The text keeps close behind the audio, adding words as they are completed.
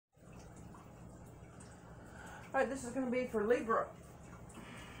Alright, this is going to be for Libra.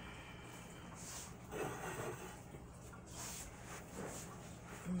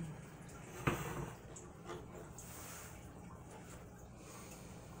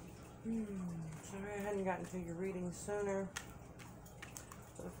 Sorry I hadn't gotten to your reading sooner.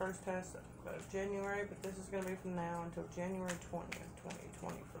 For the first test of January, but this is going to be from now until January 20th,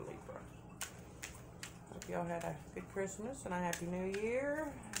 2020 for Libra. Hope y'all had a good Christmas and a Happy New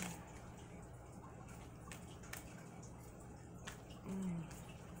Year.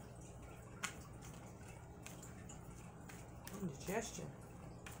 Indigestion.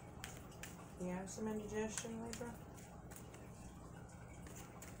 You have some indigestion, Libra?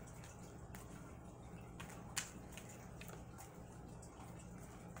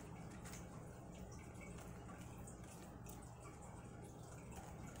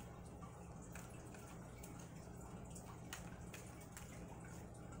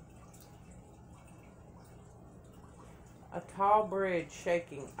 A tall bridge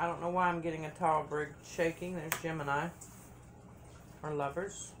shaking. I don't know why I'm getting a tall bridge shaking. There's Gemini. Or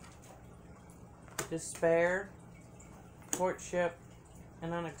lovers. Despair. Courtship.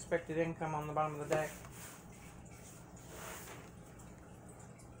 And unexpected income on the bottom of the deck.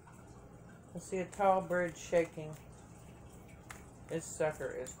 I see a tall bridge shaking. This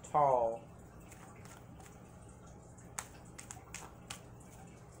sucker is tall.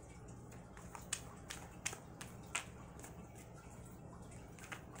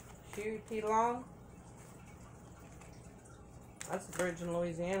 Huge, long. That's a bridge in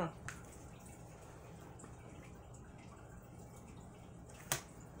Louisiana.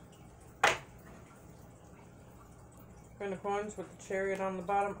 Queen of Coins with the chariot on the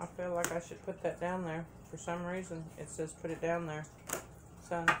bottom. I feel like I should put that down there. For some reason, it says put it down there.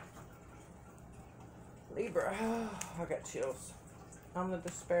 Sun. Libra. Oh, I got chills. On the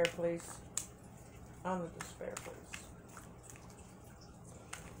despair, please. On the despair, please.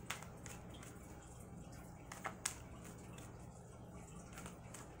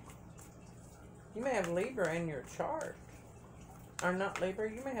 You may have Libra in your chart. Or not Libra,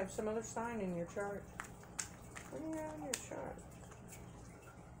 you may have some other sign in your chart. What do you have in your chart?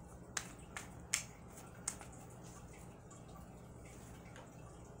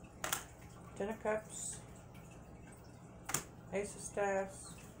 Ten of Cups. Ace of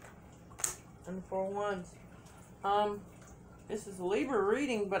Staffs. And 4 Wands. This is a Libra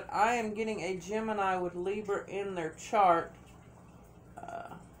reading, but I am getting a Gemini with Libra in their chart.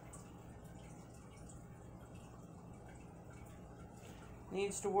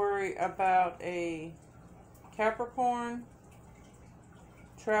 Needs to worry about a Capricorn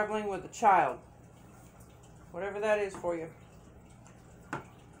traveling with a child. Whatever that is for you.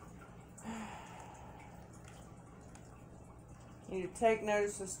 You need to take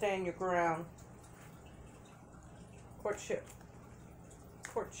notice and stand your ground. Courtship.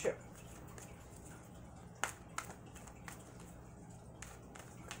 Courtship.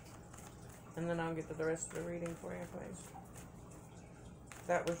 And then I'll get to the rest of the reading for you, please.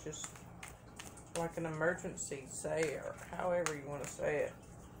 That was just like an emergency say, or however you want to say it.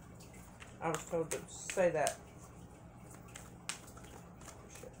 I was told to say that.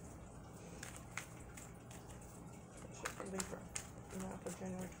 Shit. Shit for Libra. Not for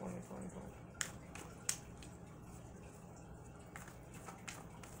January 2024.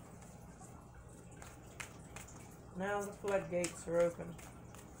 Now the floodgates are open.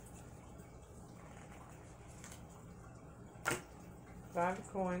 5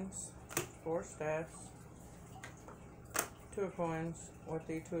 of Coins, 4 Staffs, 2 of Coins with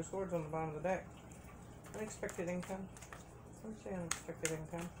the 2 of Swords on the bottom of the deck. Unexpected income. Let's say unexpected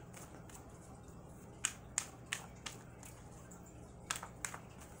income.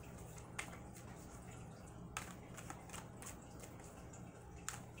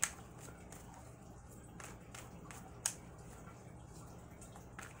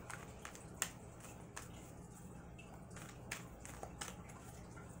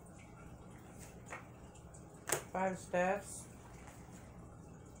 Five of Staffs,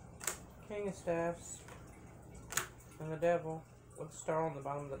 King of Staffs, and the Devil with a star on the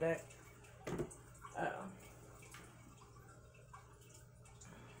bottom of the deck.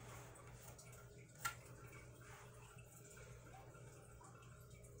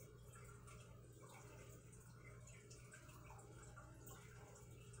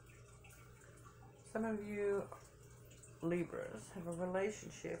 Some of you Libras have a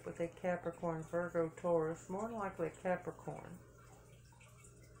relationship with a Capricorn, Virgo, Taurus, more than likely a Capricorn.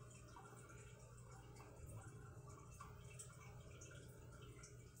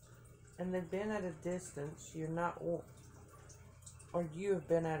 And they've been at a distance. You're not, or you have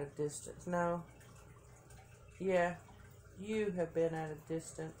been at a distance. No, Yeah, you have been at a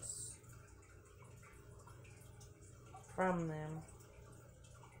distance from them.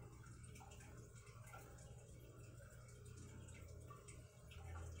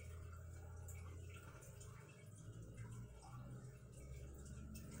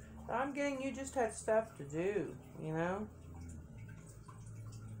 I'm getting you just had stuff to do, you know?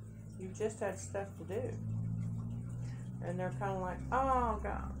 You just had stuff to do. And they're kind of like, oh,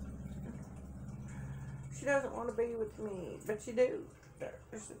 God. She doesn't want to be with me, but you do.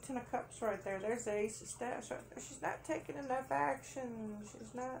 There's the Ten of Cups right there. There's the Ace of Staffs right there. She's not taking enough action.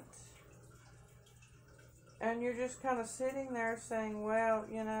 She's not. And you're just kind of sitting there saying, well,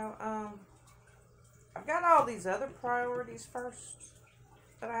 you know, I've got all these other priorities first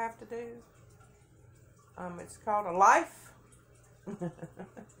that I have to do. It's called a life.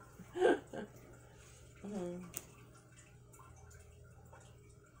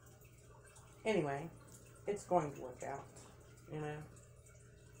 Anyway, it's going to work out, you know.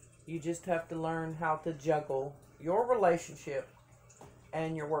 You just have to learn how to juggle your relationship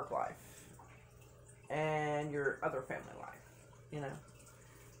and your work life and your other family life, you know.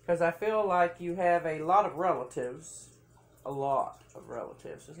 Because I feel like you have a lot of relatives,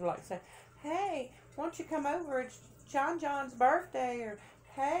 It's like saying, hey, won't you come over? It's John's birthday, or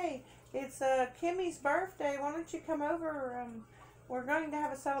hey, it's Kimmy's birthday. Why don't you come over? We're going to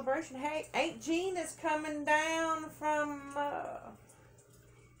have a celebration. Hey, Aunt Jean is coming down from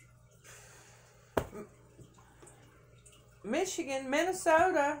Michigan,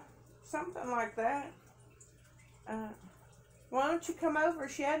 Minnesota, something like that. Why don't you come over?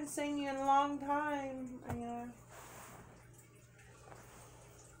 She hadn't seen you in a long time, you know.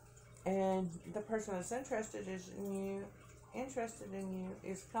 And the person that's interested in you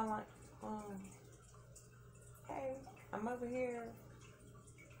is kind of like, hey, I'm over here.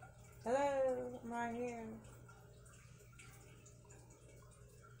 Hello, I'm right here.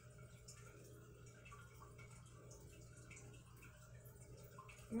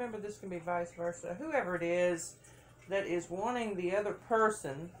 Remember, this can be vice versa. Whoever it is that is wanting the other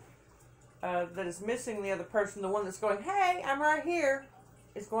person, that is missing the other person, the one that's going, hey, I'm right here,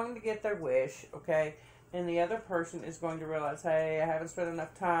 is going to get their wish, okay? And the other person is going to realize, hey, I haven't spent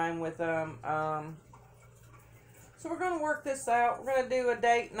enough time with them. So we're going to work this out. We're going to do a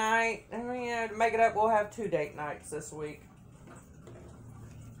date night. And, you know, to make it up, we'll have 2 date nights this week.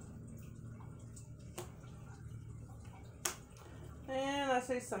 And I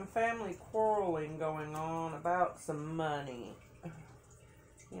see some family quarreling going on about some money.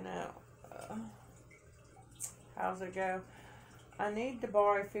 You know, how's it go? I need to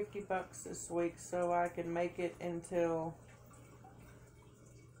borrow $50 this week so I can make it until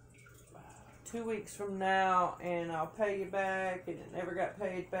 2 weeks from now, and I'll pay you back, and it never got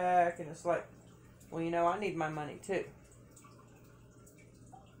paid back, and it's like, well, you know, I need my money too.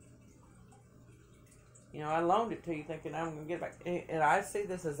 You know, I loaned it to you thinking I'm going to get it back. And I see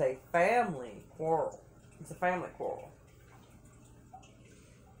this as a family quarrel. It's a family quarrel.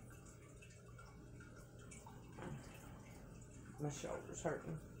 My shoulder's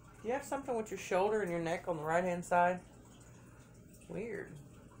hurting. Do you have something with your shoulder and your neck on the right-hand side? Weird.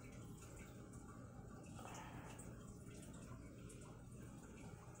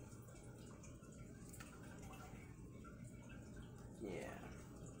 Yeah.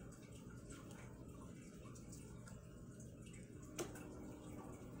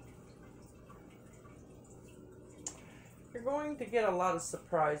 You're going to get a lot of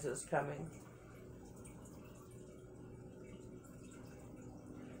surprises coming.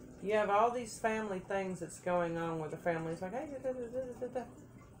 You have all these family things that's going on where the family's like, hey, da, da, da, da, da.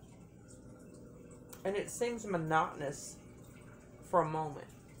 And it seems monotonous for a moment.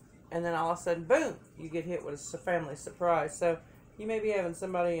 And then all of a sudden, boom, you get hit with a family surprise. So you may be having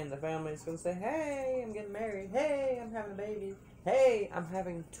somebody in the family that's going to say, hey, I'm getting married. Hey, I'm having a baby. Hey, I'm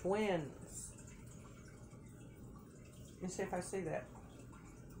having twins. Let me see if I see that.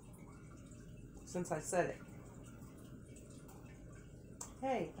 Since I said it.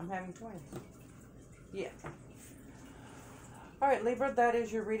 Hey, I'm having twins. Yeah. Alright, Libra, that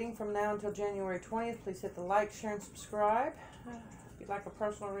is your reading from now until January 20th. Please hit the like, share, and subscribe. If you'd like a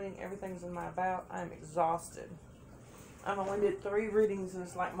personal reading, everything's in my about. I'm exhausted. I've only did 3 readings, and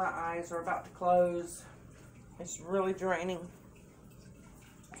it's like my eyes are about to close. It's really draining.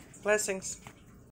 Blessings.